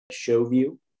show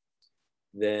view,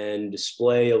 then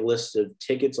display a list of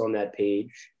tickets on that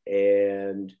page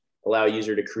and allow a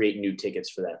user to create new tickets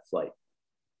for that flight.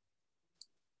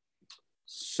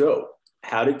 So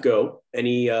how'd it go?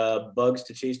 Any bugs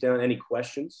to chase down? Any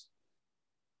questions?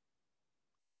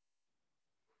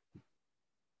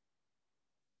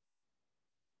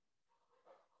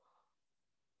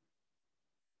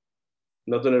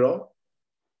 Nothing at all?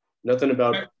 Nothing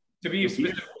about, to be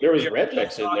specific, there was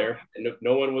regex in there, and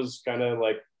no one was kind of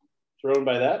like thrown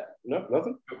by that? No,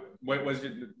 nothing? What was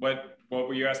it, what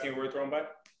were you asking if we were thrown by?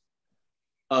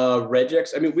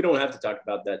 Regex, I mean, we don't have to talk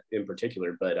about that in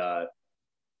particular, but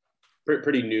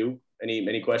pretty new.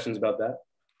 Any questions about that?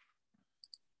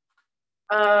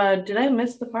 Did I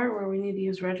miss the part where we need to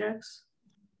use regex?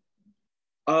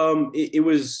 It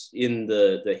was in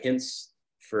the hints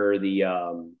for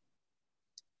the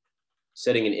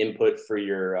setting an input for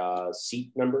your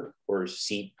seat number or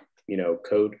seat,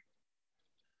 code.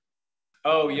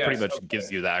 Oh, yes. Pretty much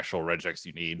gives you the actual regex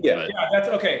you need. Yeah. But... yeah, that's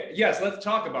okay. Yes, let's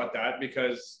talk about that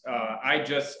because I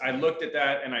looked at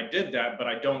that and I did that, but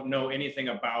I don't know anything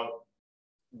about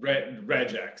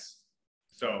regex.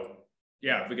 So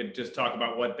yeah, if we could just talk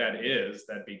about what that is,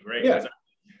 that'd be great. Yeah.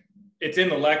 It's in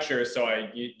the lecture, so I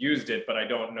used it, but I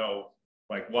don't know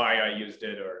like why I used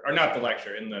it or not the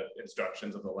lecture, in the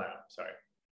instructions of the lab. Sorry.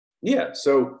 Yeah.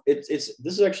 So this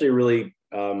is actually a really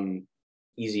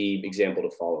easy example to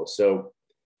follow. So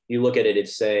you look at it,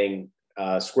 it's saying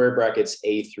square brackets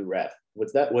A through F.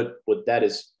 What that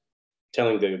is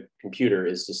telling the computer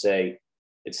is to say,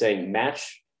 it's saying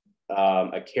match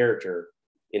a character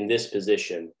in this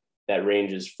position that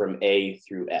ranges from A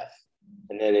through F.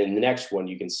 And then in the next one,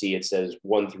 you can see it says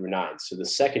 1 through 9. So the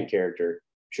second character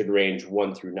should range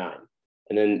 1 through 9.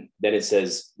 And then it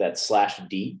says that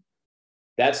 /D.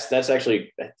 That's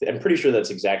actually, I'm pretty sure that's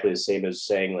exactly the same as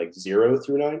saying like 0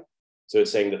 through 9. So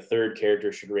it's saying the third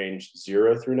character should range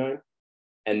 0 through 9.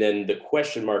 And then the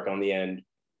question mark on the end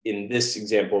in this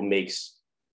example makes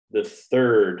the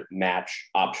third match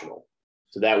optional.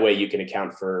 So that way you can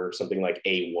account for something like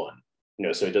A1,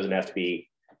 so it doesn't have to be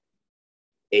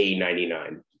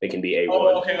A99. It can be A1.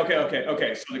 Oh,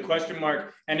 okay. So the question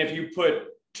mark, and if you put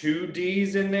 2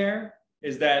 Ds in there,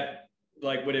 is that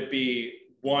like, would it be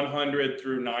 100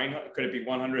 through 900? Could it be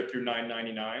 100 through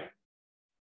 999?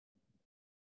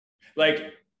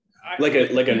 Like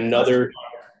another,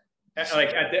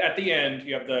 like at the end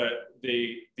you have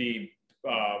the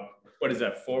what is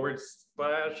that, forward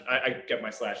slash? I get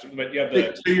my slash, but you have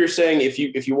the. So you're saying if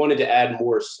you wanted to add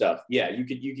more stuff, yeah, you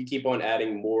could keep on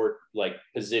adding more like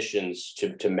positions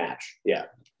to match, yeah.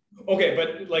 Okay,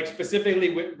 but like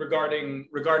specifically regarding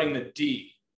the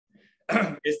D,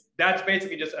 that's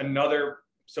basically just another.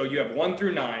 So you have 1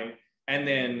 through 9, and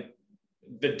then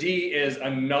the D is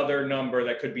another number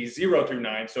that could be 0 through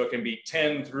 9, so it can be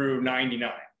 10 through 99,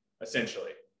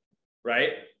 essentially,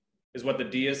 right? Is what the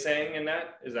D is saying in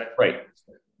that? Is that right?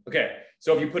 Okay,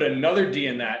 so if you put another D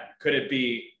in that, could it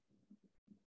be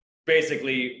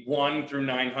basically 1 through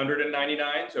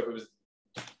 999? So if it was...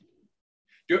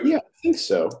 Yeah, I think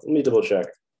so. Let me double check.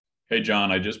 Hey,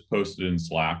 John, I just posted in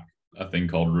Slack a thing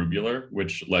called Rubular,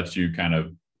 which lets you kind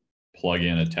of plug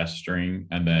in a test string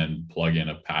and then plug in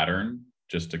a pattern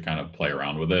just to kind of play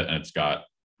around with it. And it's got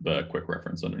the quick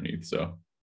reference underneath. So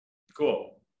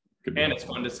cool. And it's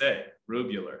fun to say,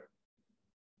 Rubular.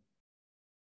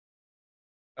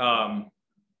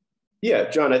 Yeah,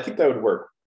 John, I think that would work.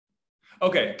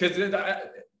 Okay, because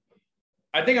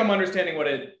I think I'm understanding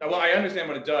I understand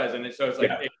what it does. And so it's like,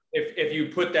 yeah. if you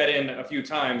put that in a few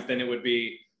times, then it would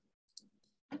be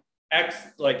X,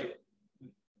 like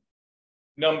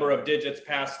number of digits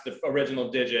past the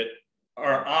original digit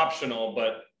are optional,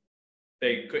 but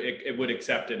it would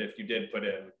accept it if you did put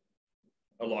in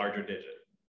a larger digit.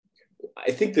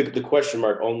 I think the question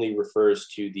mark only refers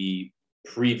to the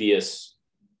previous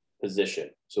position.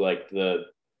 So like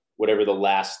whatever the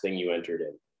last thing you entered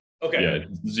in. Okay. Yeah,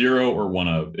 0 or 1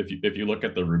 of. If you look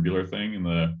at the Rubular thing in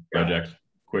the regex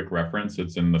quick reference,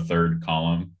 it's in the third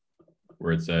column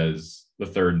where it says the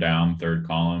third down, third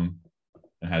column.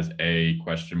 It has a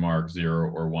question mark, 0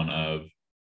 or 1 of.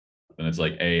 Then it's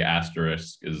like a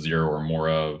asterisk is 0 or more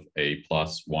of, a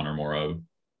plus 1 or more of.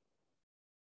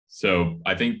 So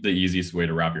I think the easiest way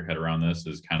to wrap your head around this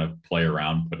is kind of play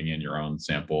around putting in your own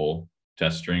sample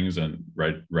test strings and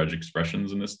reg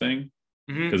expressions in this thing,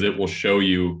 because it will show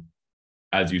you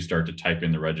as you start to type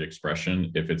in the reg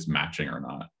expression if it's matching or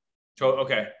not.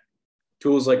 Okay.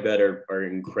 Tools like that are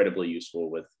incredibly useful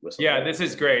with yeah, this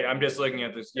is great. I'm just looking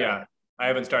at this. Yeah, I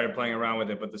haven't started playing around with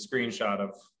it, but the screenshot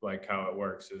of like how it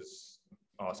works is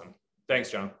awesome. Thanks,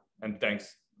 John. And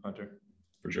thanks, Hunter.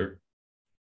 for sure.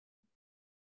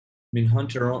 I mean,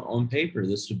 Hunter, on paper,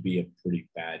 this would be a pretty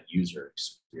bad user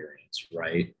experience,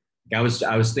 right? I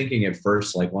was thinking at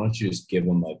first, like, why don't you just give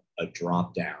them a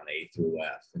drop down A through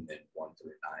F and then 1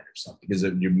 through 9 or something? Because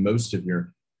most of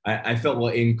your, I felt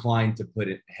well inclined to put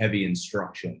it heavy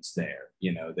instructions there,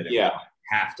 you know, that you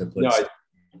have to put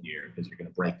here because you're going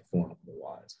to break the form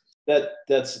otherwise.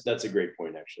 That's a great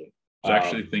point, actually. I was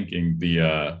actually thinking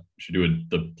should do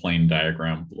the plain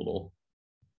diagram with a little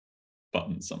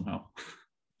button somehow.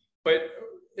 But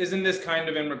isn't this kind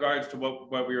of in regards to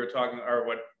what we were talking, or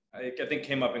what I think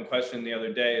came up in question the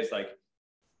other day, is like,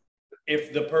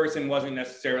 if the person wasn't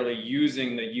necessarily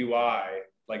using the UI,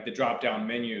 like the drop-down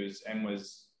menus, and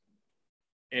was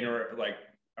or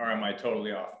am I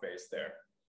totally off base there?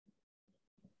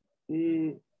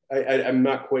 I'm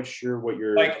not quite sure what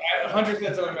you're like. Hunter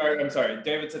said something, or I'm sorry,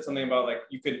 David said something about like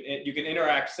you can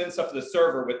interact, send stuff to the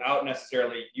server without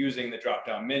necessarily using the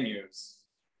drop-down menus.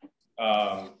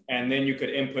 And then you could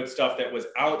input stuff that was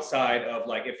outside of,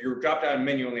 like, if your drop-down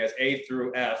menu only has A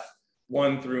through F,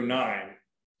 1 through 9,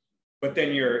 but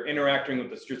then you're interacting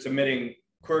with you're submitting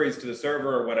queries to the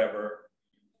server or whatever,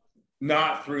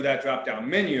 not through that drop-down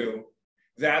menu,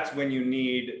 that's when you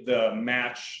need the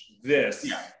match this,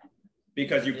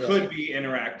 because you could be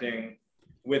interacting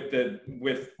with the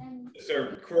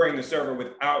server, querying the server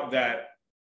without that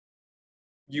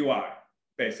UI.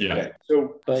 Basically. Yeah.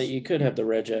 So, but you could have the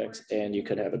regex and you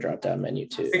could have a drop-down menu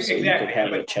too. So you could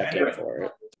have a check-in for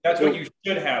it. That's what you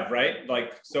should have, right?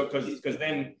 Like, so because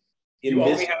then you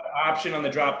only have the option on the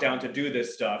drop-down to do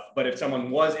this stuff. But if someone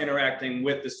was interacting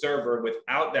with the server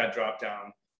without that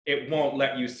drop-down, it won't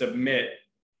let you submit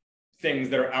things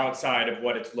that are outside of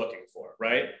what it's looking for,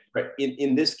 right? Right.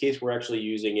 In this case, we're actually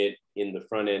using it in the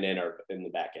front end and in the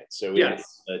back end. So in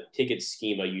the ticket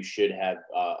schema, you should have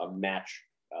a match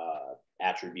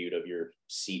attribute of your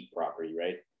seat property,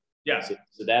 right? Yeah. So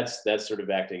that's sort of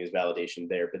acting as validation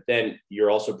there. But then you're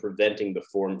also preventing the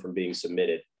form from being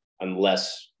submitted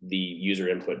unless the user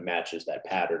input matches that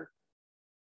pattern.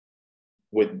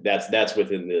 That's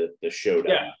within the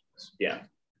showdown. Yeah.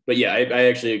 But yeah, I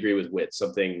actually agree with Whit.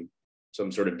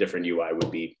 Some sort of different UI would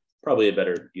be probably a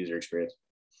better user experience.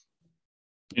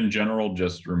 In general,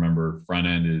 just remember front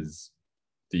end is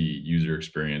the user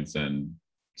experience, and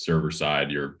server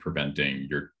side, you're preventing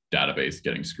your database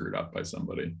getting screwed up by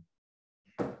somebody.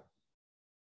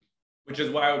 Which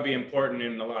is why it would be important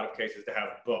in a lot of cases to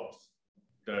have both.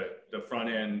 The front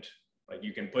end, like,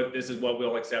 you can put, this is what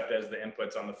we'll accept as the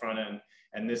inputs on the front end,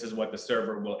 and this is what the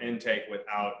server will intake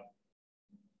without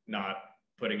not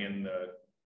inputting the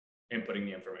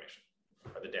information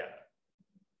or the data.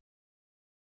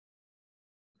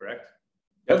 Correct?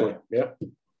 Definitely, yeah.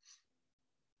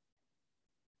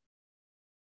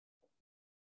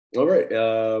 All right.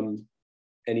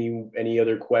 Any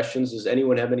other questions? Does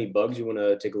anyone have any bugs you want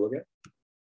to take a look at?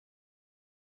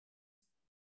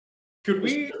 Could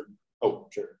we? Oh,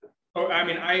 sure. Oh, I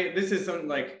mean, this is something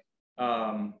like,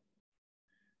 I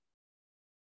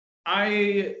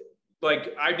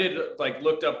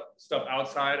looked up stuff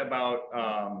outside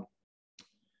about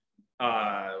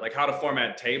like how to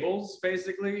format tables,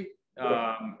 basically,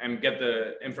 and get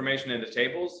the information into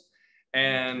tables.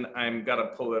 And I'm gotta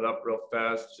pull it up real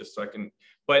fast just so I can,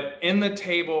 but in the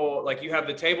table, like, you have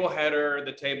the table header,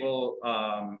 the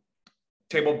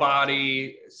table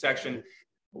body section.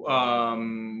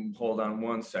 Hold on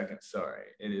one second, sorry,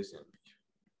 it is in.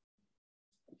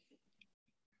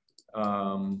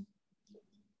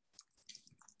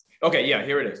 Okay, yeah,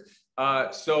 here it is.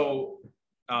 So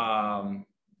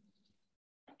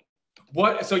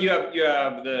you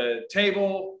have the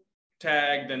table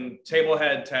tag, then table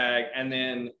head tag, and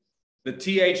then the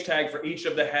TH tag for each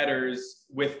of the headers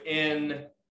within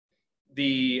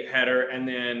the header, and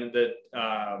then the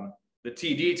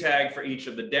TD tag for each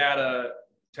of the data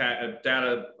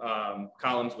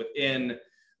columns within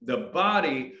the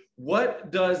body. What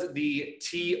does the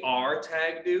TR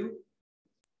tag do?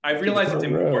 I realize it's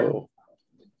important.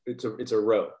 It's a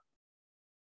row.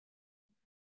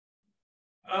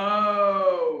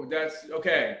 Oh, that's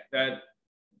okay.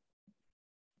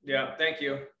 Yeah, thank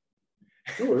you.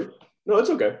 Sure. No,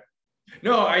 it's okay.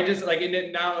 No, I just like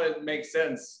it. Now it makes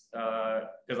sense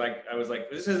because I was like,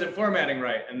 this isn't formatting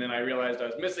right, and then I realized I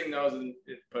was missing those, and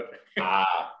it put. Yeah.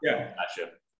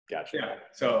 Gotcha. Yeah.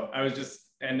 So I was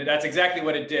just, and that's exactly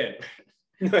what it did.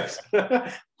 Nice.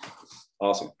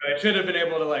 Awesome. I should have been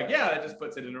able to, like, yeah, it just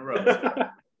puts it in a row.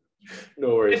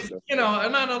 No worries. You know,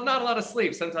 not a lot of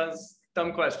sleep. Sometimes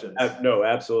dumb questions. No,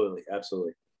 absolutely.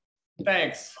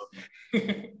 Thanks.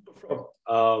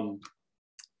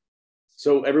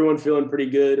 So everyone feeling pretty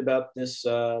good about this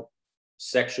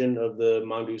section of the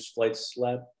Mongoose Flights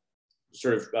Lab?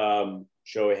 Sort of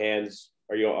show of hands.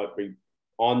 Are you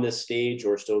on this stage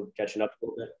or still catching up a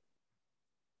little bit?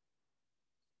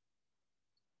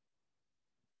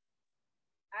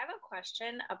 I have a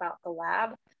question about the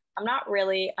lab. I'm not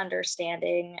really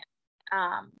understanding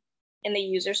in the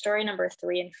user story number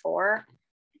 3 and 4,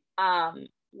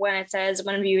 when it says,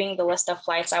 when viewing the list of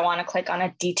flights, I want to click on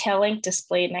a detail link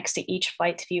displayed next to each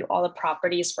flight to view all the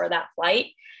properties for that flight.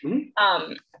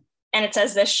 Mm-hmm. And it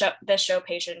says this show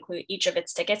page should include each of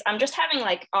its tickets. I'm just having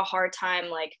like a hard time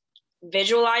like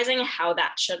visualizing how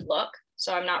that should look.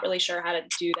 So I'm not really sure how to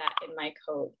do that in my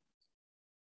code.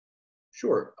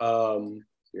 Sure.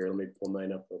 Here, let me pull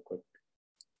mine up real quick.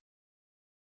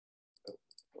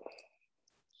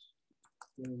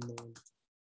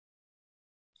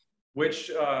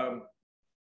 Which part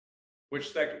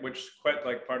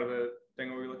of the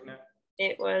thing were we looking at?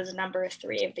 It was number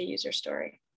 3 of the user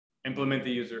story. Implement the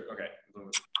user. Okay.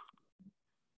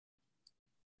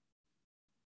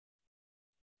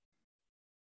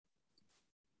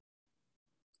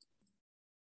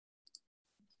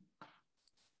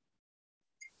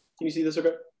 Can you see this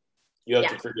okay? You have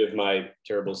to forgive my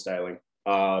terrible styling.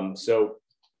 So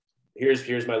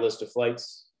here's my list of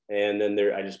flights. And then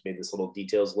I just made this little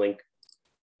details link.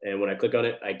 And when I click on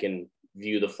it, I can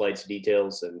view the flight's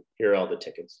details and here are all the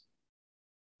tickets.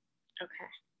 Okay.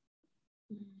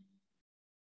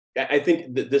 I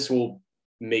think that this will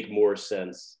make more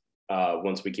sense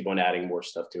once we keep on adding more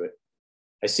stuff to it.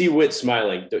 I see Whit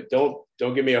smiling. Don't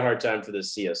give me a hard time for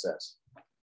this CSS.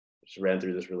 Just ran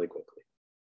through this really quickly.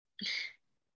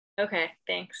 Okay,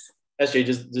 thanks.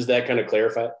 SJ, does that kind of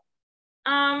clarify?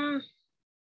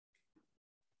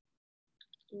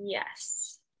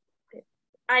 Yes.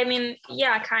 I mean,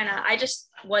 yeah, kind of. I just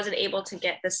wasn't able to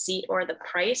get the seat or the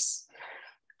price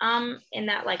in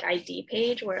that like ID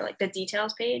page where like the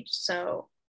details page. So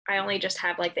I only just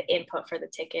have like the input for the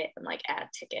ticket and like add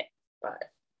ticket. But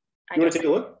you want to take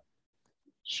a look?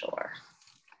 Sure.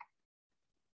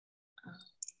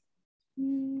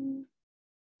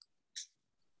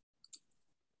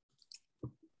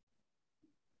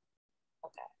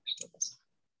 Okay,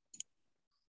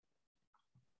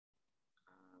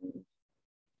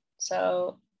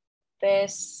 so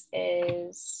this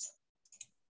is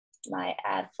my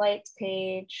add flights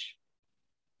page,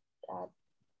 add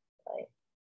flight,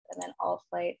 and then all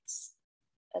flights.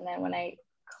 And then when I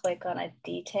click on a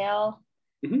detail,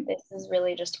 this is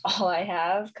really just all I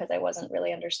have because I wasn't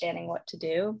really understanding what to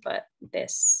do, but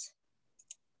this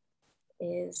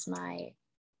is my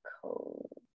code.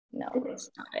 No,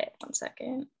 that's not it. One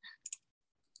second.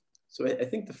 So I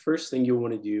think the first thing you'll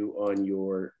want to do on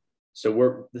your,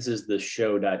 this is the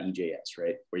show.ejs,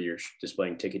 right? Where you're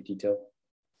displaying ticket detail.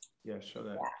 Yeah, show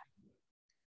that.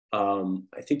 Yeah.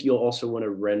 I think you'll also want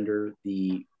to render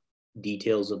the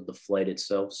details of the flight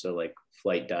itself. So like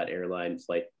flight.airline,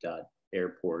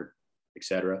 flight.airport,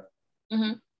 etc.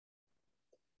 Mm-hmm.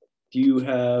 Do you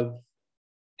have?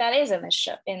 That is in the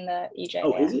show, in the EJ.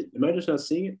 Oh, is it? Am I just not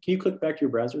seeing it? Can you click back to your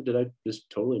browser? Did I just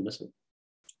totally miss it?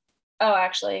 Oh,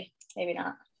 actually, maybe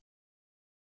not.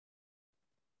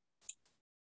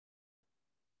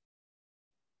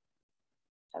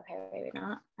 Okay, maybe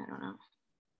not. I don't know.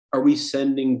 Are we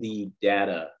sending the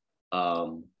data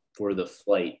for the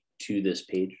flight to this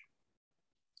page?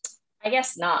 I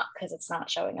guess not, because it's not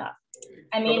showing up.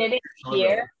 I mean, it is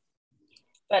here,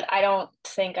 but I don't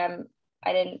think I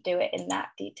didn't do it in that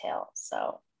detail.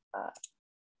 So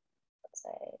let's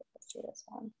see this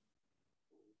one.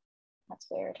 That's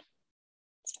weird.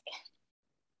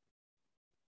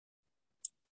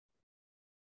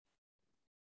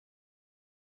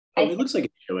 Oh, it looks like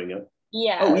it's showing up.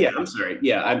 Yeah. Oh yeah, I'm sorry.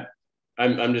 Yeah,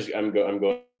 I'm going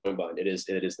blind. It is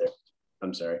there.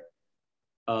 I'm sorry.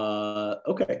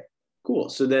 Okay, cool.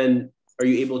 So then, are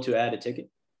you able to add a ticket?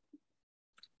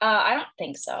 I don't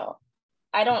think so.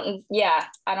 I don't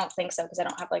think so because I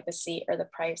don't have like the seat or the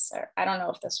price, or I don't know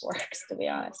if this works, to be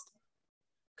honest.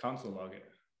 Console log it.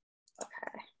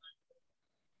 Okay.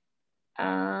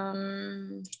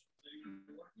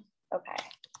 Okay.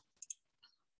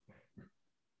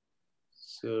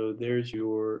 So there's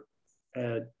your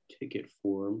add ticket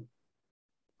form.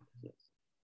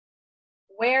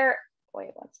 Wait 1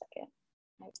 second.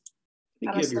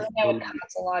 I'm assuming I would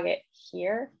console log it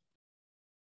here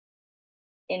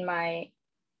in my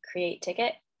create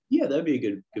ticket. Yeah, that'd be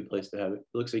a good place to have it.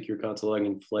 It looks like you're console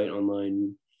logging flight on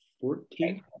line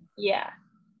 14. Yeah.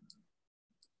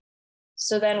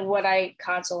 So then would I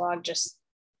console log just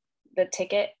the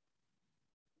ticket?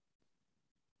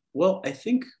 Well, I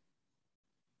think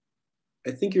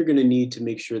you're going to need to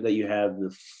make sure that you have the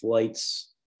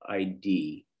flights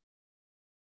ID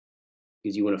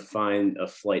because you want to find a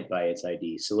flight by its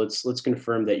ID. So let's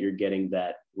confirm that you're getting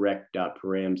that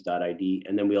rec.params.id,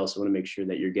 and then we also want to make sure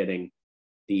that you're getting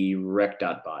the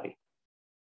rec.body.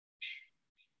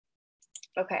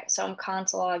 Okay, so I'm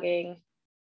console logging.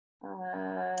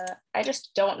 I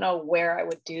just don't know where I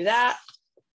would do that.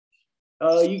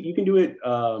 You can do it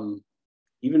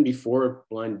even before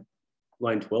line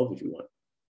 12 if you want.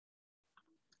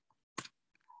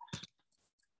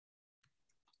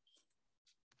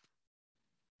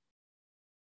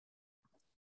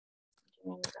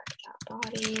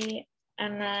 Rec.body,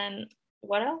 and then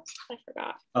what else? I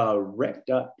forgot.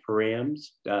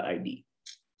 Rec.params.id.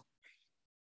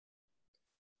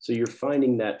 So you're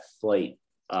finding that flight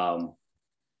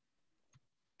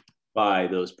by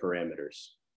those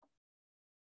parameters.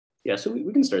 Yeah, so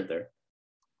we can start there.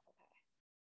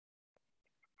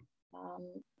 Let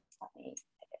me, I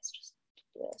guess, just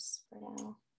do this for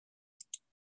now.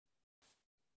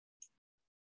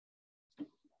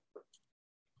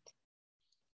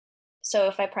 So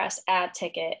if I press add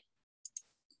ticket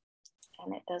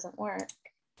and it doesn't work,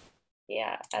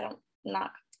 yeah,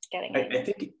 not getting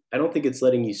it. I don't think it's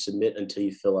letting you submit until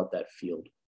you fill out that field.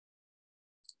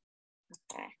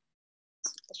 Okay,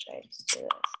 let's try to just do this.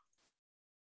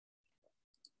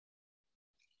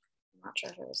 I'm not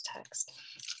sure if it was text.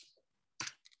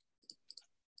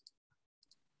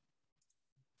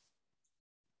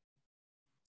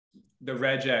 The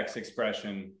regex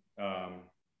expression.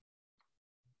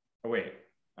 Oh wait,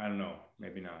 I don't know.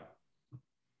 Maybe not.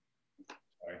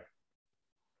 Sorry.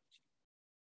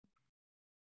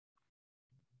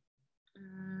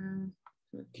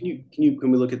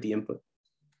 Can we look at the input?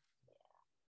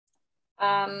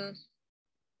 Oh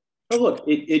look,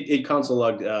 it console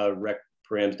logged rec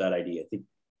params.id. I think.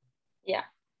 Yeah.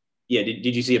 Yeah.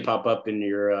 Did you see it pop up in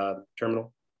your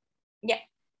terminal? Yeah.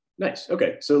 Nice.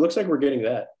 Okay. So it looks like we're getting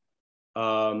that.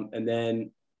 And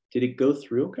then did it go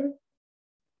through? Okay.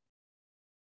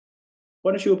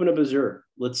 Why don't you open up Azure?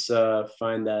 Let's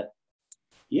find that.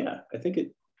 Yeah, I think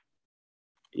it.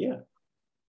 Yeah.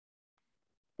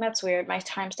 That's weird. My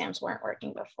timestamps weren't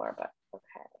working before, but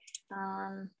okay. Do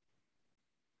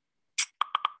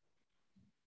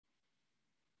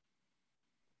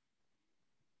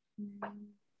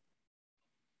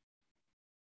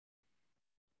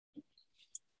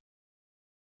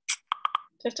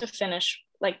I have to finish?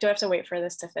 Like, do I have to wait for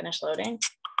this to finish loading?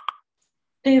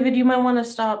 David, you might want to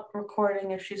stop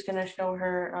recording if she's going to show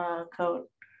her code.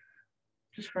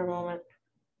 Just for a moment.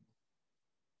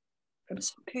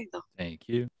 It's okay though. Thank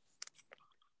you.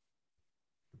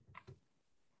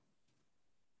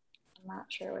 I'm not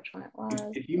sure which one it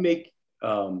was. If you make,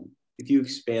 if you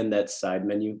expand that side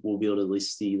menu, we'll be able to at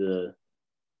least see the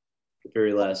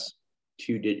very last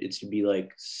 2 digits to be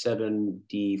like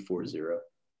 7D40.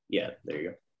 Yeah, there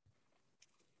you go.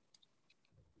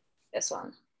 This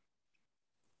one.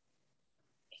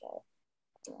 Okay,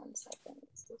 1 second.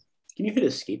 Can you hit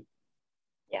escape?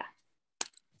 Yeah.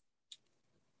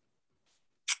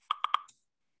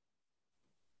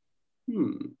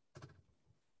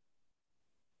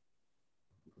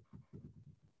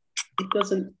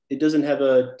 It doesn't have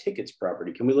a tickets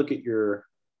property. Can we look at your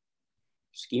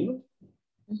schema?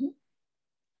 Mm-hmm.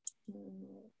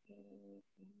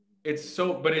 It's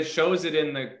so, but it shows it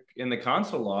in the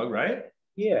console log, right?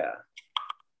 Yeah.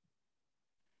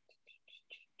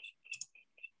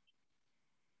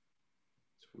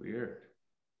 It's weird.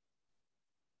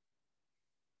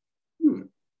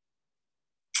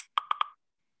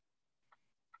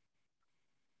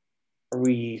 Are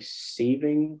we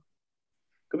saving?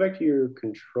 Go back to your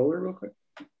controller real quick.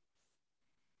 Are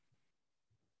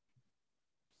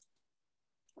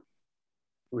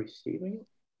we saving it?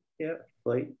 Yeah,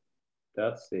 flight.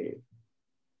 That's save.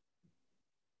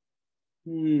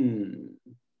 Okay.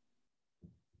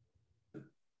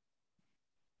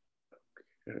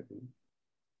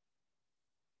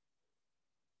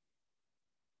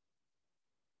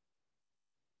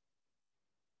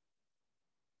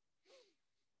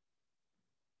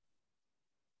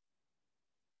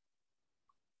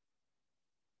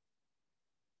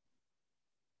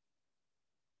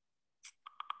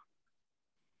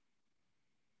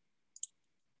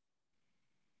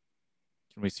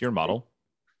 Can we see your model?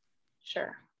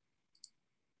 Sure.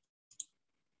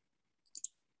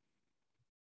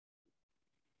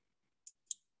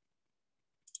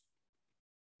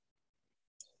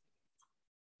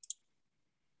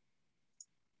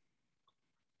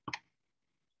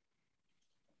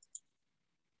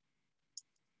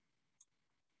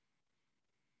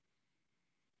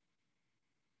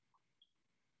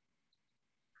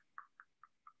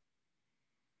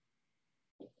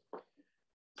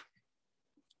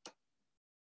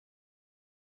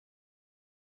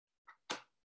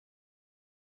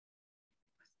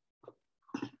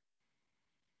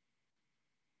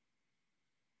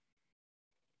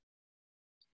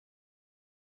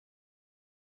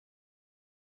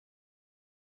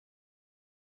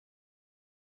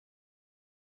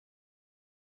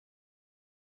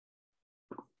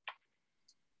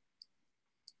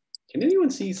 Can anyone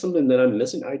see something that I'm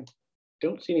missing? I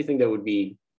don't see anything that would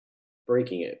be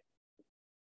breaking it.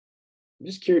 I'm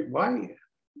just curious, why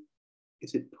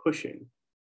is it pushing?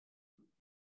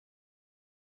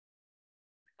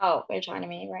 Oh, you're talking to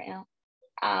me right now.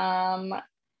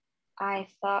 I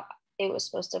thought it was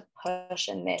supposed to push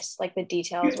and miss, like the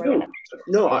details were gonna.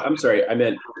 No, I'm sorry. I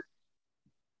meant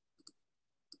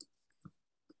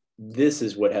this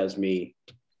is what has me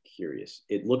curious.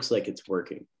 It looks like it's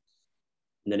working,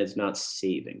 and then it's not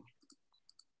saving.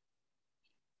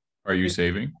 Are you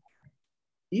saving?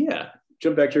 Yeah.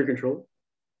 Jump back to your controller.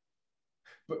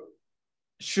 But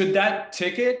should that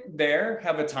ticket there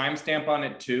have a timestamp on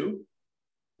it too?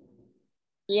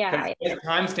 Yeah. There's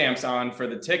timestamps on for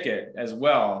the ticket as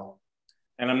well.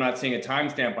 And I'm not seeing a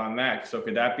timestamp on that. So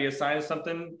could that be a sign of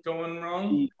something going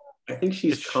wrong? I think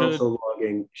she's console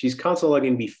logging. She's console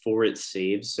logging before it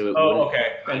saves. So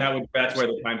okay. And that's where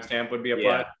the timestamp would be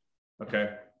applied. Yeah.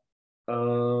 Okay.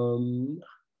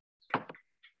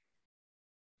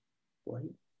 What?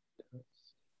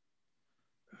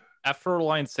 After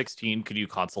line 16, could you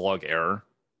console log error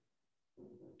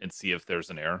and see if there's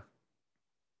an error?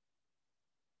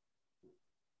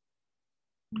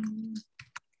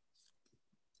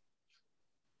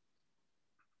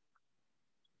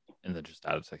 And then just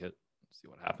add a ticket, see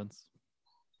what happens.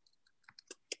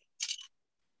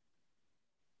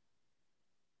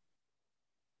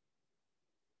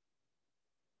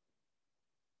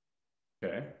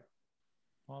 Okay.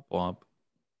 Womp womp.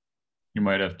 You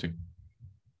might have to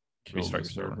Restart the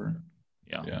server.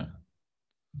 Yeah. Yeah.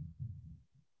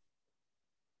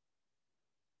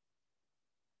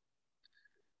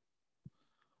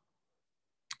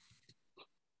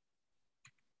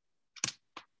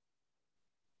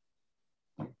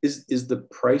 Is the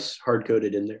price hard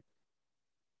coded in there?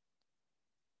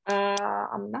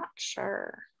 I'm not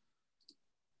sure.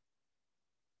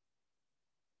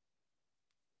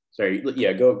 Sorry,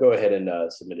 yeah, go ahead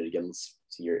and submit it again. Let's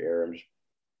see your error.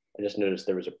 I just noticed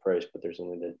there was a price, but there's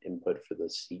only an input for the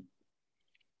seat.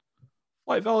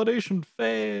 Flight validation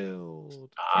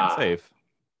failed. Can't save.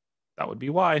 That would be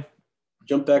why.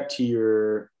 Jump back to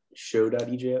your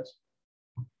show.ejs.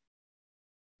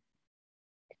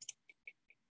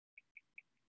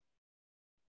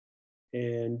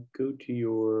 And go to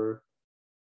your,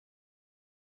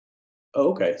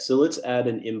 oh, okay. So let's add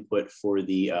an input for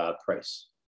the price.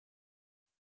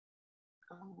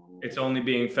 It's only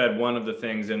being fed one of the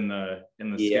things in the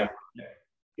Yeah. schema.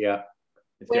 Yeah.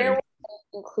 Where would it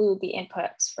include the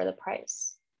inputs for the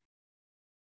price?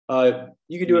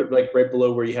 You could do it like right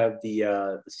below where you have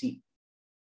the seat.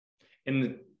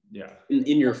 In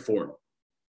your form.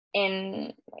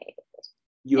 Wait.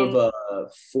 You have a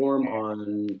form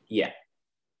on, yeah.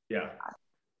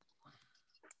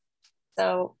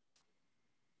 So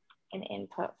an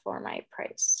input for my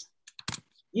price.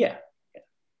 Yeah.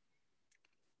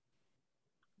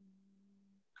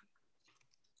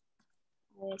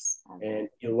 And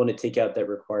you'll want to take out that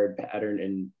required pattern,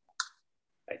 and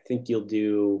I think you'll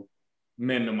do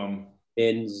minimum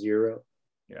min 0.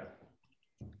 Yeah.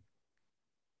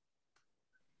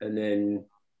 And then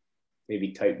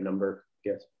maybe type number, I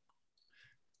guess.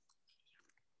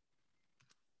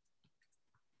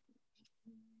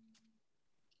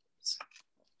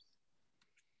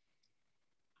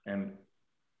 And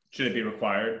should it be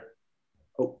required?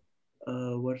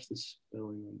 Oh, what's the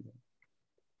spelling on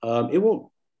that? It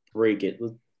won't break it.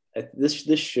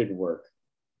 This should work.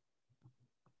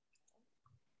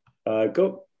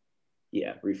 Go,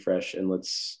 yeah, refresh, and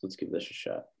let's give this a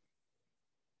shot.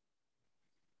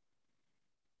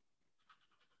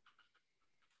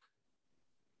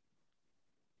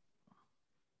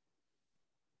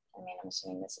 I mean, I'm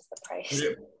assuming this is the price.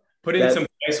 Put in some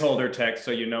placeholder text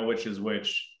so you know which is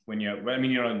which when you. I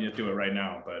mean, you don't need to do it right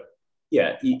now, but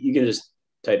yeah, you can just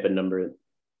type a number in.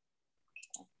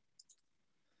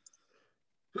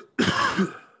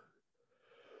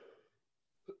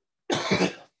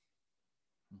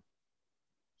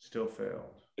 Still failed.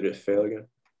 Did it fail again?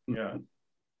 Yeah.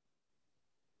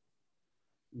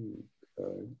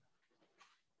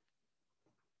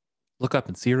 Look up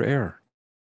and see your error.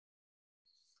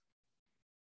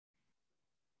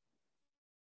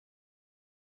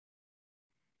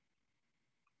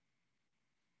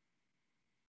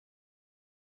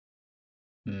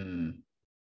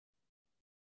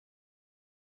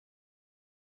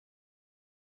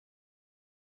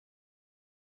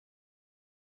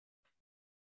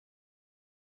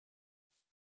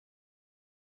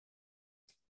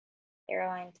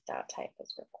 Airlines.type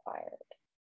is required.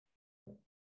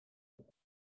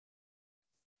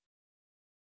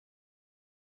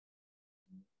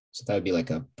 So that would be like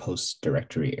a post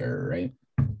directory error, right?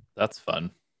 That's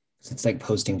fun. So it's like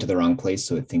posting to the wrong place,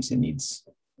 so it thinks it needs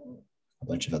a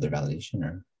bunch of other validation,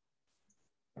 or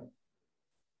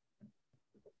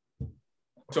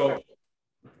So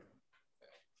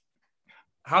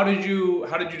how did you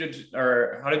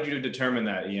determine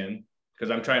that, Ian?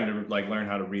 Because I'm trying to like learn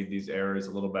how to read these errors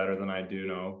a little better than I do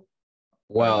know.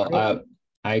 well,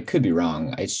 I could be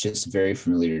wrong. It's just very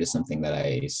familiar to something that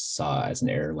I saw as an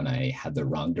error when I had the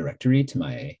wrong directory to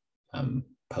my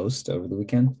post over the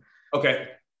weekend. Okay.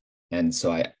 And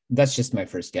so that's just my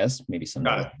first guess, maybe some,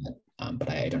 Got but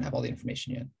I don't have all the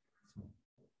information yet.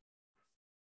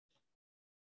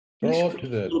 Scroll up to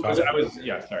the top.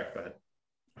 Sorry, go ahead.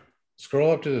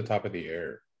 Scroll up to the top of the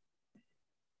error.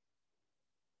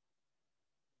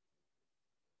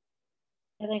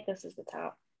 I think this is the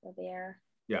top of the error.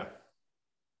 Yeah.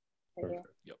 Right here.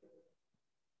 Yep.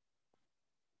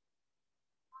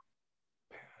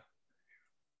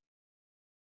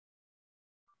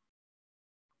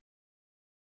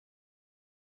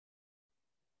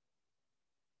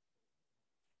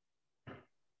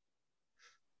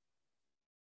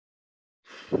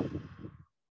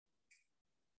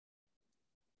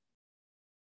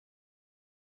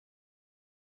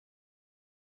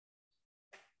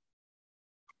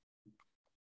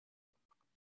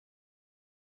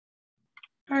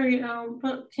 All right,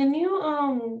 but can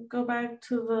you go back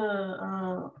to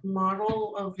the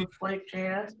model of the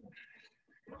flight.js?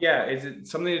 Yeah, is it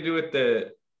something to do with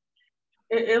the?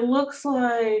 It looks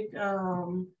like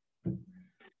from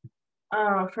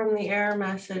the error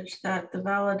message that the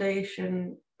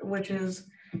validation, which is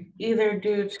either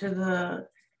due to the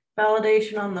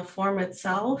validation on the form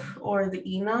itself or the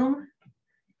enum,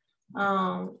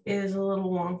 is a little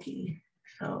wonky.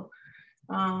 So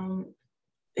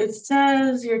it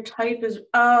says your type is,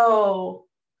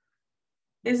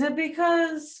 is it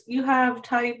because you have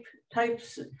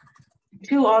types,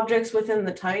 two objects within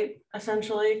the type,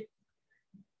 essentially?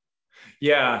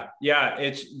 Yeah,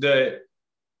 it's the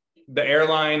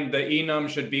airline, the enum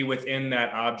should be within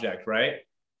that object, right?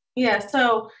 Yeah,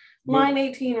 so line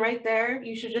 18 right there,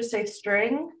 you should just say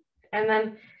string. And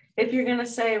then if you're gonna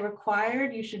say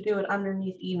required, you should do it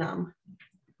underneath enum.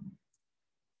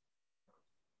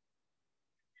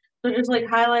 So just like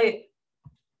highlight.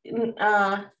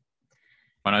 Why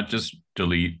not just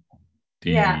delete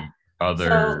the Yeah.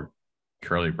 other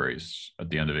curly brace at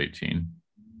the end of 18?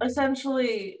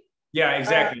 Essentially. Yeah,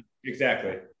 exactly.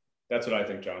 That's what I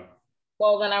think, John.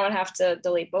 Well, then I would have to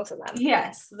delete both of them.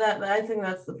 Yes, I think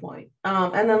that's the point.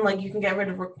 And then like you can get rid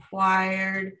of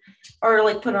required or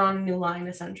like put on a new line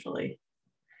essentially.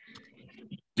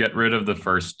 Get rid of the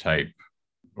first type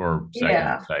or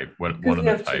second type. What are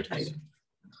the types?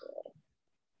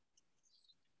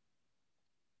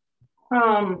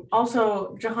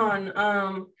 Also, Jahan,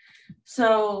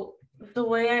 so the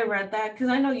way I read that, because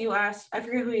I know you asked, I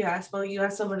forget who you asked, but you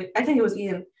asked somebody, I think it was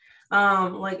Ian,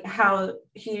 like how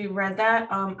he read that.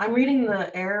 I'm reading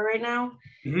the error right now.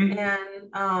 Mm-hmm.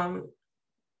 And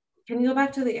can you go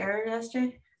back to the error,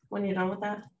 SJ, when you're done with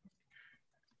that?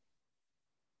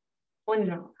 When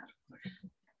you're done with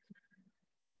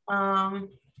that.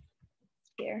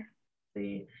 Here.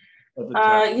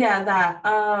 Yeah, that.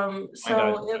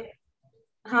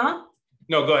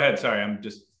 No, go ahead. Sorry, I'm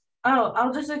just. Oh,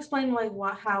 I'll just explain like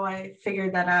how I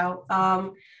figured that out.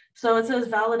 So it says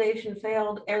validation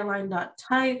failed,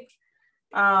 airline.type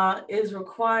is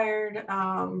required.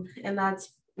 And that's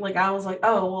like, I was like,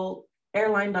 oh, well,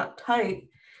 airline.type,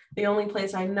 the only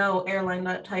place I know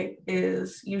airline.type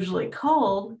is usually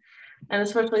called, and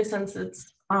especially since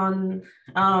it's on,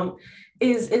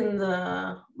 is in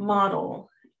the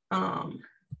model,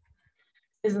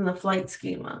 is in the flight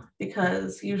schema,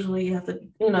 because usually you have to,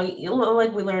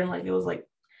 like we learned, like it was like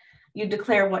you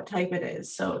declare what type it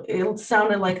is. So it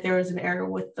sounded like there was an error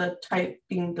with the type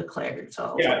being declared.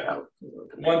 So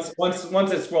once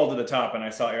it scrolled to the top and I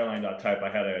saw airline.type,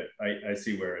 I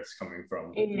see where it's coming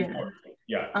from.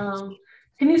 Yeah.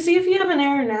 Can you see if you have an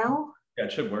error now? Yeah,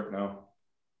 it should work now.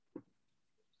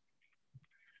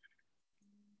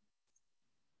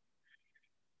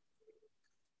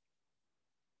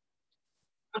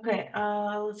 Okay,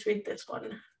 let's read this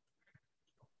one.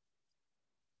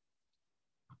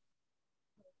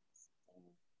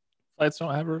 Flights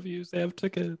don't have reviews, they have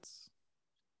tickets.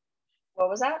 What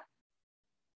was that?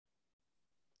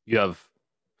 You have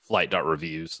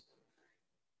flight.reviews.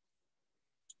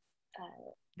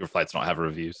 Your flights don't have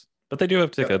reviews, but they do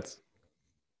have tickets.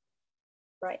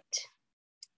 Right.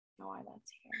 Know why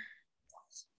that's here.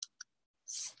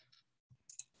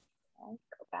 Okay,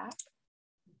 go back.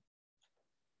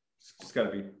 It's got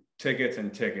to be tickets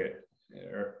and ticket.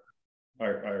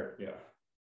 Or yeah.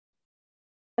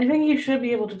 I think you should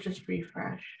be able to just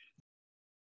refresh.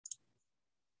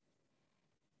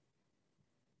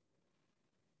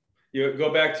 You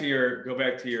go back to your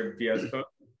VS Code.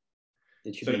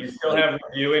 So you still flight. have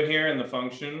review in here in the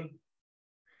function,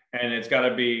 and it's got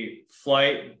to be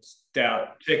flight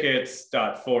tickets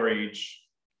for each,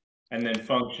 and then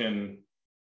function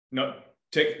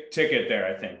ticket there,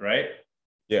 I think, right?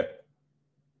 Yeah.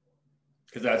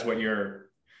 Because that's what you're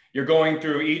going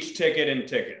through each ticket in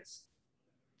tickets.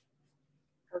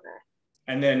 Okay.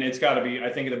 And then it's got to be, I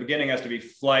think at the beginning has to be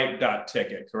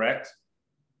flight.ticket, correct?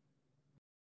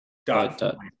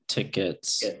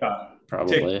 Tickets, Dot,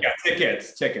 probably.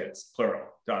 tickets, plural,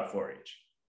 for each.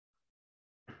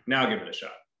 Now give it a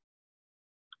shot.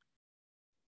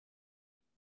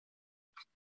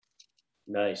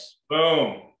 Nice.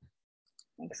 Boom.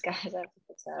 Thanks, guys. I have to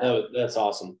fix that. Oh, that's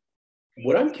awesome.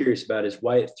 What I'm curious about is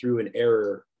why it threw an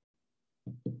error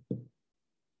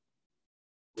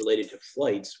related to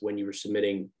flights when you were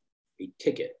submitting a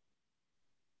ticket.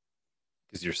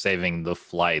 Because you're saving the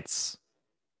flights,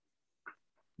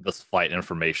 this flight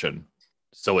information,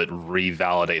 so it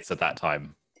revalidates at that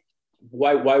time.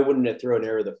 Why wouldn't it throw an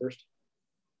error the first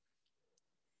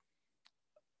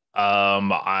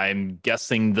time? I'm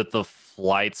guessing that the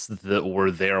flights that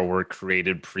were there were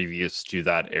created previous to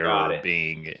that error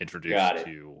being introduced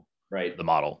to the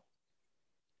model,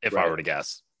 if I were to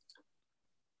guess.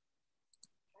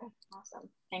 Awesome.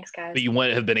 Thanks, guys. But you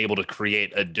wouldn't have been able to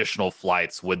create additional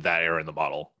flights with that error in the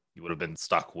model. You would have been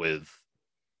stuck with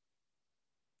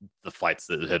the flights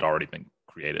that had already been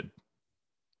created.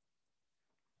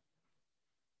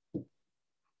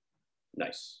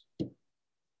 Nice.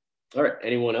 All right.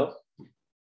 Anyone else?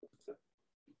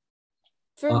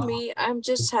 For me, I'm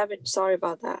just having, sorry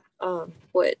about that. I'm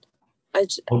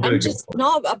just Go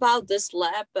not about this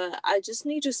lab, but I just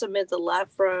need to submit the lab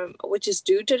which is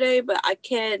due today, but I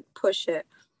can't push it.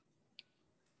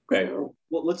 Okay.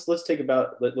 Well, let's take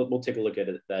we'll take a look at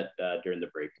that during the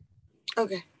break.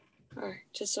 Okay. All right.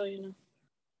 Just so you know.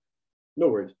 No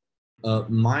worries.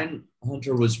 Mine,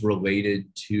 Hunter, was related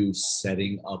to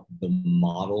setting up the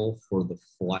model for the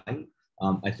flight.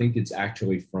 I think it's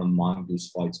actually from Mongoose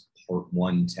Flights Part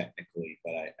 1 technically,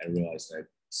 but I realized I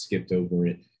skipped over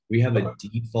it. We have a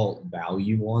default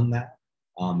value on that.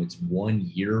 It's 1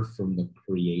 year from the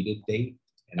created date.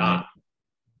 And that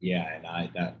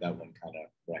one kind of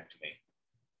wrecked me.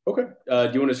 Okay.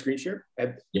 Do you want to screen share?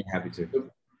 Yeah, happy to.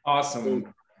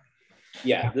 Awesome.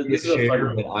 Yeah, this is a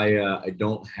fun but I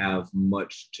don't have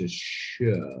much to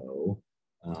show.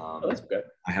 That's okay.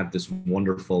 I have this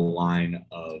wonderful line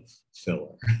of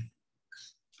filler.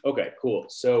 Okay, cool.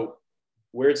 So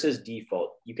where it says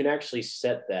default, you can actually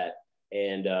set that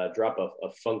and drop a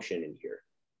function in here.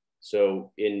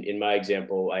 So in my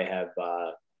example, I have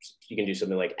you can do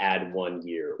something like add 1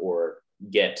 year or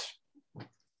get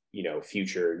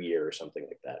future year or something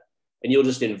like that, and you'll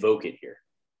just invoke it here.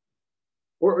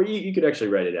 Or you could actually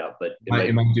write it out, but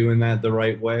am I doing that the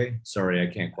right way? Sorry,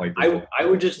 I can't quite. I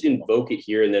would just invoke it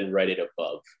here and then write it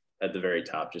above at the very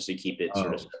top, just to keep it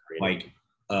sort of separated. Like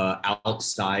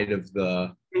outside of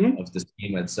the of the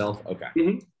scheme itself. Okay.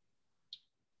 Mm-hmm.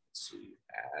 Let's see.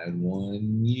 Add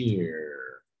 1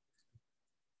 year.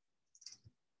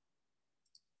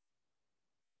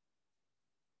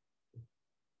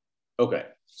 Okay,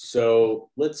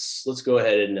 so let's go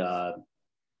ahead and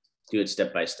do it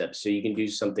step by step. So you can do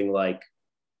something like,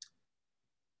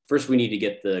 first we need to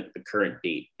get the current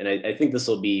date. And I think this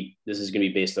is going to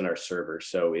be based on our server.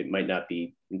 So it might not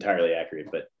be entirely accurate,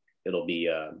 but it'll be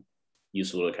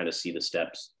useful to kind of see the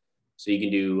steps. So you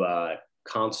can do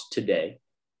const today.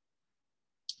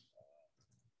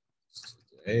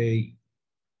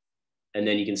 And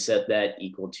then you can set that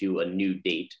equal to a new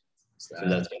date. So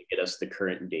that's going to get us the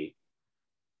current date.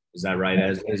 Is that right?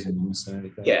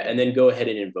 Yeah, and then go ahead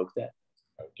and invoke that.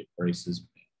 Get braces.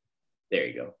 There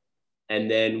you go. And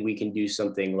then we can do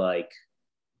something like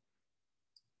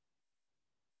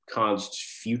const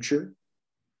future.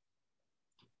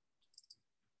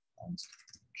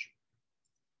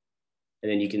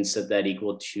 And then you can set that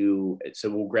equal to, so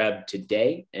we'll grab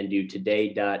today and do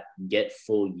today.get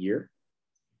full year.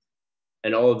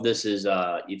 And all of this is,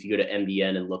 if you go to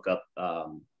MDN and look up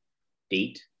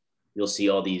date, you'll see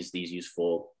all these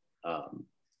useful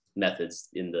methods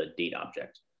in the date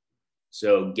object.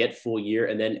 So get full year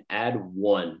and then add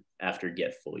 1 after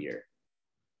get full year.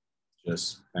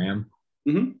 Just bam.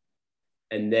 Mm-hmm.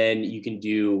 And then you can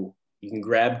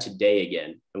grab today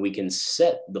again, and we can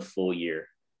set the full year.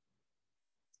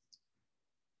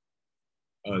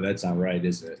 Oh, that's not right,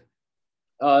 is it?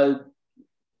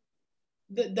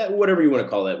 that whatever you want to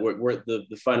call it, where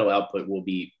the final output will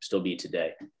still be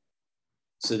today.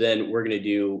 So then we're going to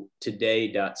do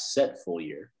today.set full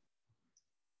year.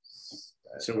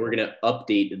 So we're going to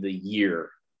update the year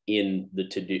in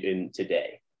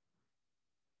today.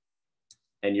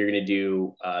 And you're going to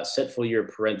do set full year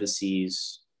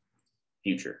parentheses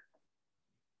future.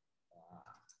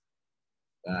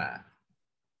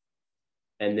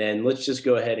 And then let's just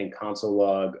go ahead and console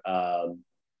log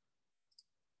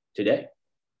today.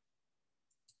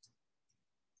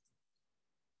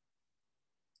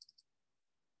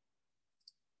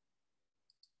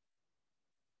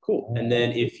 Cool. And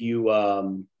then if you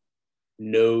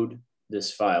node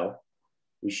this file,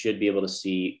 we should be able to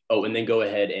see, oh, and then go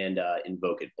ahead and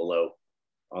invoke it below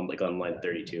on line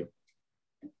 32.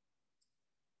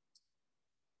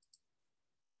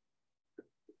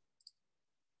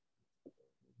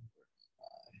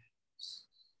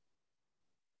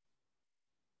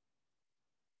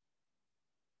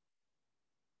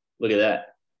 Look at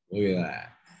that. Look at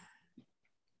that.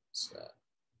 So,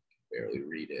 barely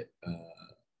read it.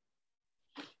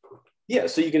 Yeah,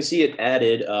 so you can see it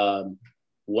added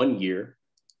 1 year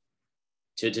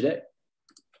to today.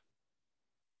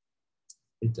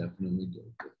 It definitely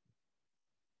did.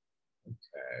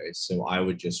 Okay, so I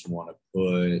would just want to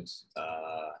put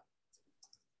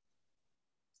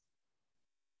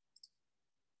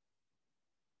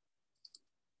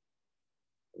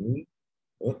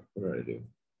what did I do?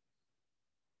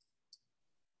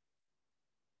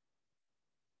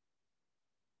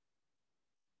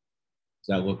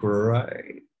 Does that look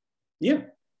right? Yeah.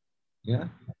 Yeah.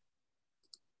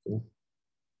 Cool.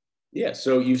 Yeah,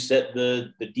 so you set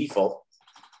the default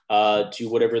to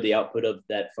whatever the output of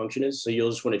that function is. So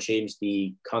you'll just want to change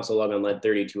the console log on line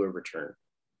 30 to a return.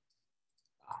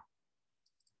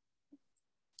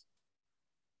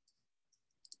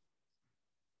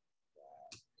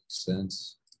 Makes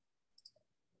sense.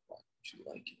 Why don't you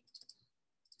like it?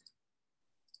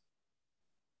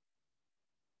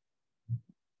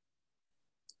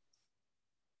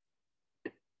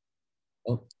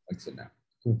 Oh, likes it now.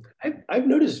 Cool. I've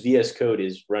noticed VS Code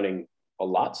is running a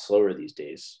lot slower these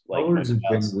days. Colors have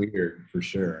been weird for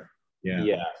sure. Yeah.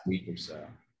 Yeah. A week or so.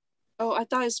 Oh, I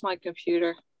thought it's my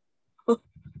computer.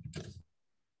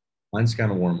 Mine's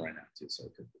kind of warm right now too, so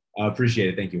I appreciate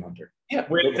it. Thank you, Hunter. Yeah.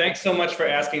 Wait, thanks so much for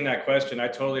asking that question. I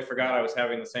totally forgot I was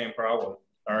having the same problem,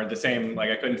 or the same,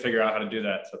 I couldn't figure out how to do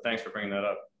that. So thanks for bringing that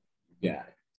up. Yeah.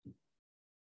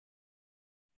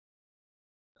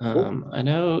 I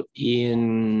know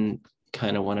Ian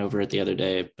kind of went over it the other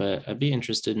day, but I'd be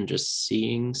interested in just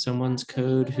seeing someone's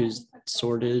code who's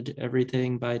sorted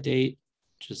everything by date,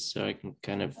 just so I can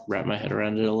kind of wrap my head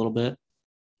around it a little bit.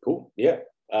 Cool. Yeah.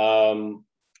 Ian,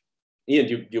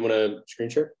 do you want to screen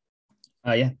share?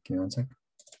 Yeah, give me 1 sec.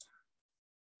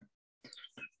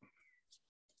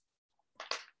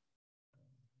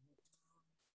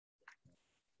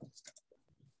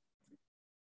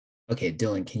 Okay,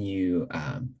 Dylan, can you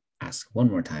ask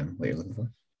one more time what you're looking for?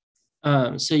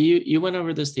 So you went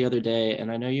over this the other day,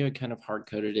 and I know you had kind of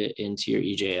hard-coded it into your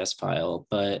EJS file,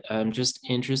 but I'm just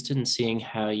interested in seeing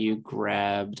how you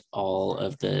grabbed all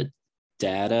of the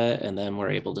data and then were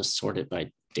able to sort it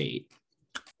by date.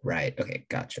 Right, okay,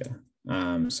 gotcha.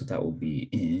 So that will be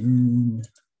in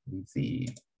the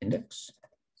index.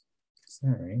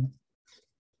 Sorry.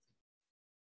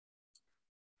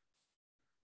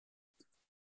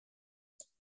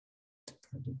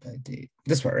 By date.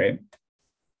 This part, right?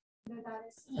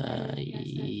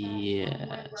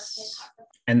 Yes.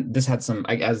 And this had some,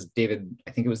 as David,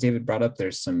 I think it was David brought up,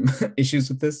 there's some issues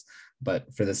with this,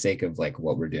 but for the sake of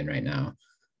what we're doing right now.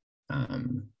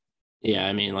 Yeah,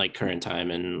 I mean, current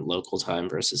time and local time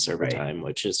versus server time,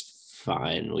 which is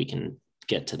fine. We can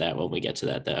get to that when we get to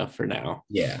that, though, for now.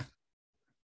 Yeah.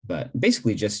 But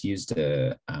basically just used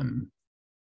a,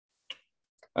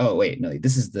 oh, wait, no,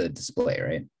 this is the display,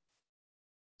 right?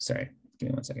 Sorry, give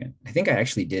me 1 second. I think I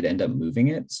actually did end up moving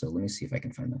it. So let me see if I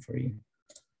can find that for you.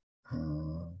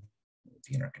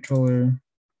 VNR controller.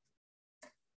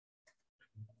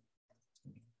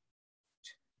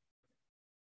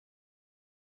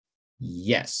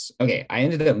 Yes. Okay. I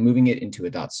ended up moving it into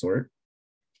a dot sort.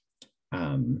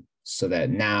 So that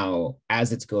now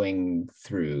as it's going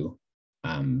through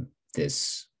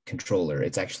this controller,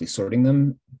 it's actually sorting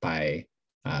them by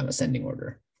ascending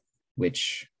order,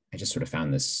 which I just sort of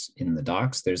found this in the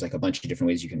docs. There's a bunch of different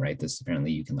ways you can write this.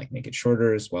 Apparently you can make it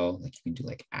shorter as well. You can do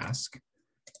ask.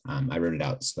 I wrote it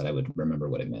out so that I would remember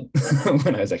what it meant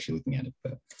when I was actually looking at it.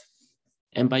 But.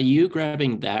 And by you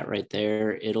grabbing that right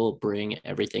there, it'll bring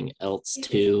everything else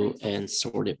too and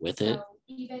sort it with it.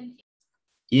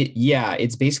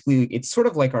 It's basically, it's sort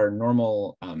of like our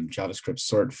normal JavaScript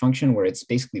sort function, where it's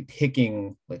basically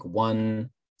picking like one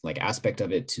like aspect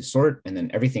of it to sort, and then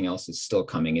everything else is still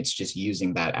coming. It's just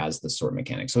using that as the sort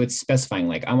mechanic. So it's specifying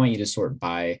like, I want you to sort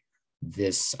by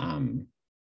this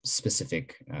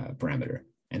specific parameter,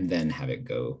 and then have it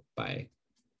go by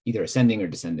either ascending or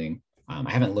descending. I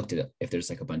haven't looked at it if there's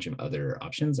like a bunch of other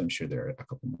options. I'm sure there are a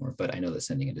couple more, but I know that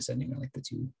ascending and descending are like the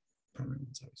two primary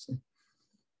ones, obviously.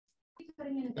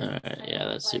 All right, yeah,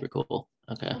 that's super cool.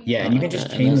 Okay. Yeah, and you can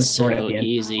just chain the sort at the end.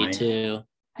 Easy too.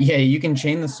 Yeah, you can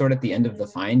chain the sort at the end of the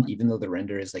find, even though the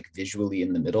render is like visually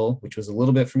in the middle, which was a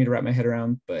little bit for me to wrap my head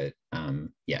around, but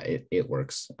yeah, it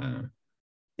works.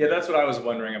 Yeah, that's what I was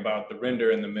wondering about, the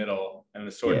render in the middle and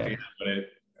the sort Yeah. at the end,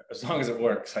 but as long as it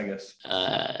works, I guess.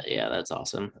 Yeah, that's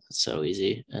awesome. It's so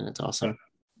easy and it's awesome.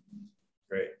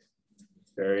 Great.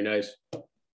 Very nice. All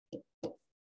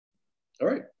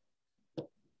right. I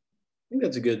think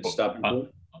that's a good stopping point.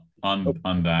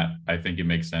 On that, I think it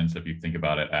makes sense if you think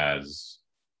about it as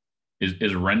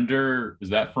is render, is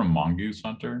that from Mongoose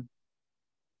Hunter?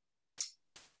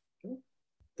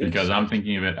 Because I'm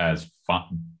thinking of it as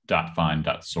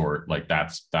 .find.sort, like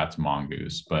that's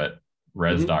Mongoose, but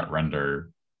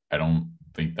res.render, I don't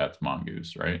think that's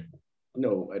Mongoose, right?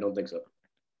 No, I don't think so.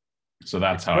 So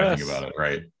that's how I think about it,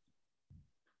 right?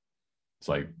 It's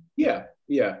like, yeah.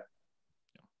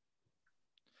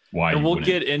 Why? And we'll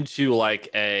get into like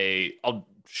I'll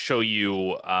show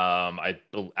you I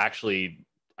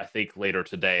think later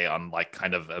today on like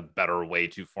kind of a better way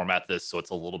to format this so it's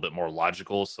a little bit more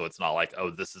logical, so it's not like, oh,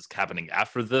 this is happening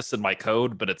after this in my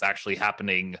code, but it's actually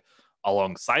happening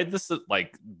alongside this.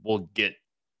 Like we'll get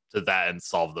to that and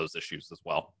solve those issues as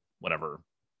well whenever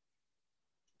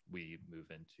we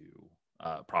move into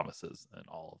promises and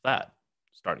all of that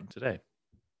starting today.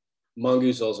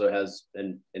 Mongoose also has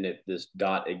this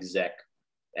 .exec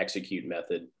execute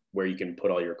method where you can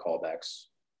put all your callbacks.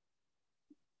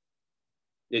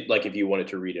 Like if you wanted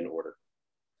to read in order.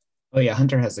 Oh yeah,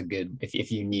 Hunter has a good,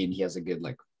 if you need, he has a good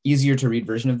like easier to read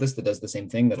version of this that does the same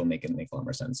thing. That'll make a lot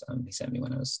more sense. He sent me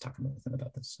when I was talking with him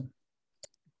about this. So.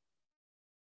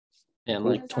 And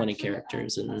like 20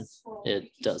 characters and it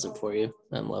does it for you.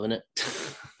 I'm loving it.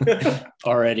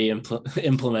 Already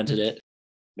implemented it.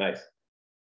 Nice.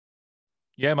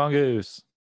 Yeah, Mongoose.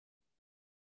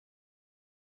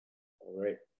 All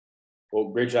right. Well,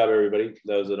 great job, everybody.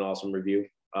 That was an awesome review.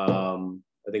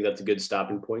 I think that's a good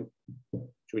stopping point.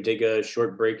 Should we take a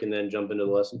short break and then jump into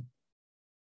the lesson?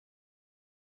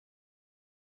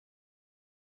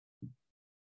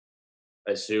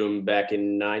 I assume back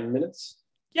in 9 minutes?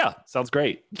 Yeah, sounds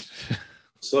great.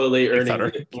 Slowly earning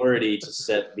the authority to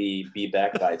set the be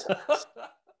back by times.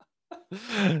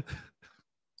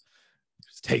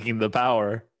 Just taking the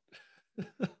power.